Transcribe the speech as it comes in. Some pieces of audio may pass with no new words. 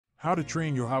How to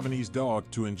train your Havanese dog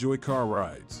to enjoy car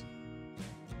rides.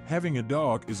 Having a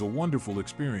dog is a wonderful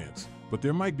experience, but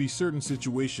there might be certain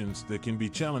situations that can be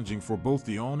challenging for both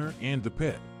the owner and the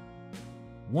pet.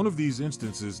 One of these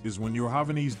instances is when your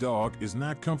Havanese dog is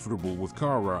not comfortable with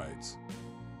car rides.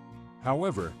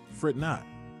 However, fret not.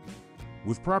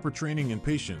 With proper training and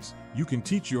patience, you can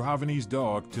teach your Havanese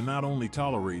dog to not only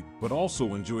tolerate but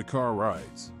also enjoy car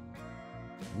rides.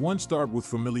 1. Start with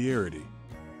familiarity.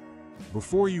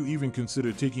 Before you even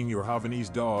consider taking your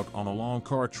Havanese dog on a long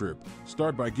car trip,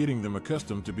 start by getting them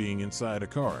accustomed to being inside a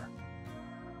car.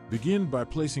 Begin by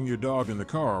placing your dog in the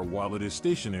car while it is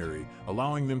stationary,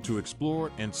 allowing them to explore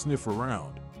and sniff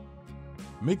around.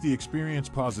 Make the experience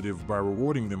positive by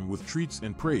rewarding them with treats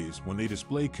and praise when they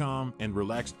display calm and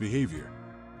relaxed behavior.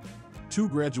 2.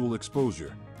 Gradual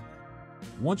exposure.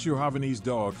 Once your Havanese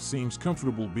dog seems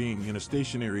comfortable being in a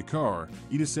stationary car,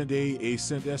 it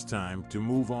is time to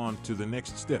move on to the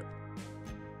next step.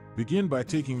 Begin by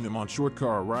taking them on short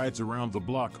car rides around the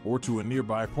block or to a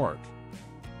nearby park.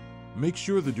 Make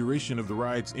sure the duration of the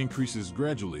rides increases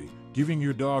gradually, giving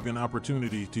your dog an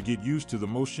opportunity to get used to the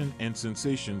motion and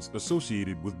sensations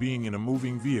associated with being in a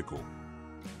moving vehicle.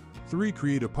 3.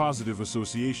 Create a positive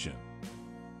association.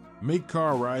 Make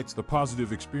car rides a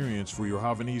positive experience for your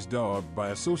Havanese dog by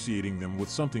associating them with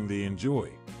something they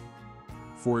enjoy.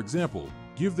 For example,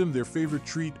 give them their favorite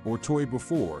treat or toy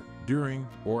before, during,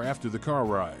 or after the car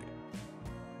ride.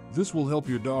 This will help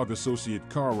your dog associate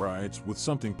car rides with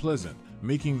something pleasant,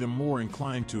 making them more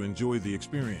inclined to enjoy the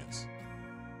experience.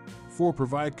 4.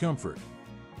 Provide comfort.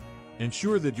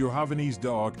 Ensure that your Havanese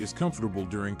dog is comfortable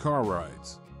during car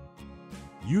rides.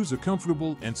 Use a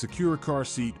comfortable and secure car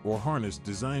seat or harness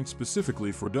designed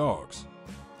specifically for dogs.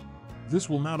 This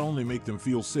will not only make them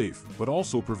feel safe, but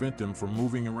also prevent them from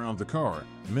moving around the car,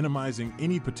 minimizing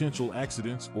any potential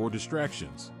accidents or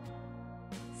distractions.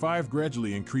 5.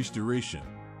 Gradually increase duration.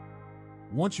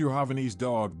 Once your Havanese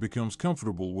dog becomes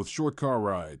comfortable with short car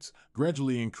rides,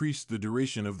 gradually increase the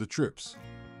duration of the trips.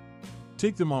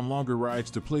 Take them on longer rides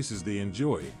to places they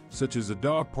enjoy, such as a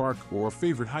dog park or a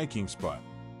favorite hiking spot.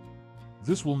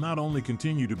 This will not only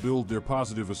continue to build their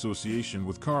positive association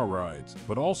with car rides,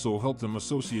 but also help them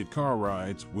associate car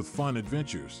rides with fun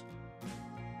adventures.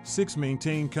 6.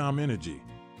 Maintain calm energy.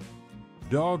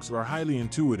 Dogs are highly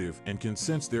intuitive and can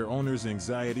sense their owner's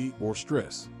anxiety or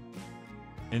stress.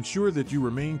 Ensure that you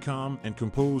remain calm and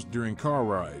composed during car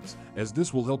rides, as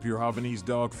this will help your Havanese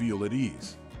dog feel at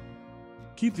ease.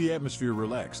 Keep the atmosphere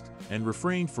relaxed and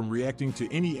refrain from reacting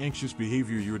to any anxious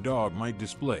behavior your dog might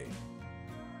display.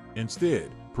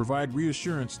 Instead, provide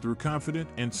reassurance through confident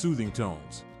and soothing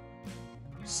tones.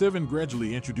 7.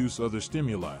 Gradually introduce other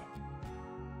stimuli.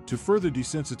 To further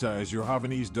desensitize your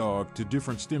Havanese dog to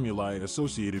different stimuli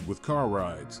associated with car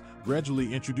rides,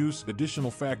 gradually introduce additional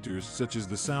factors such as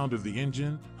the sound of the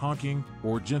engine, honking,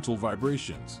 or gentle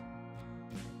vibrations.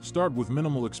 Start with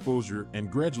minimal exposure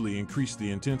and gradually increase the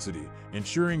intensity,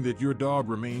 ensuring that your dog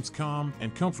remains calm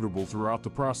and comfortable throughout the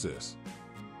process.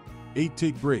 8.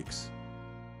 Take breaks.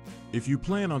 If you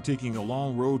plan on taking a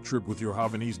long road trip with your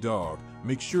Havanese dog,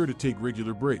 make sure to take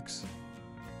regular breaks.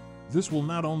 This will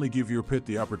not only give your pet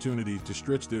the opportunity to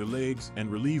stretch their legs and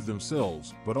relieve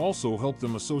themselves, but also help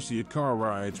them associate car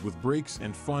rides with breaks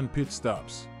and fun pit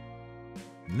stops.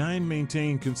 9.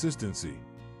 Maintain consistency.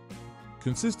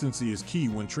 Consistency is key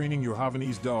when training your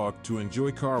Havanese dog to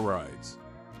enjoy car rides.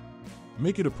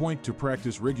 Make it a point to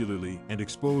practice regularly and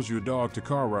expose your dog to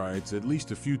car rides at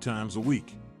least a few times a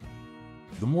week.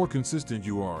 The more consistent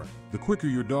you are, the quicker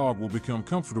your dog will become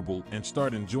comfortable and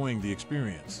start enjoying the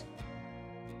experience.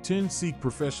 10. Seek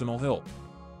professional help.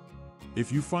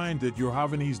 If you find that your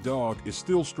Havanese dog is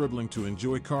still struggling to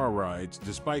enjoy car rides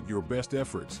despite your best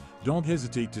efforts, don't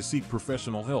hesitate to seek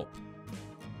professional help.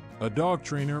 A dog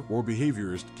trainer or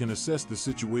behaviorist can assess the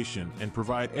situation and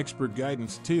provide expert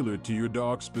guidance tailored to your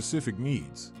dog's specific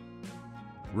needs.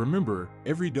 Remember,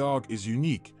 every dog is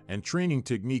unique and training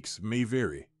techniques may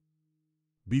vary.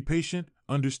 Be patient,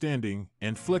 understanding,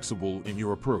 and flexible in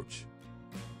your approach.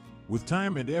 With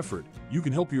time and effort, you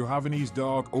can help your Havanese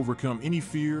dog overcome any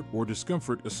fear or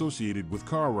discomfort associated with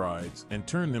car rides and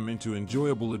turn them into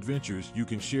enjoyable adventures you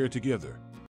can share together.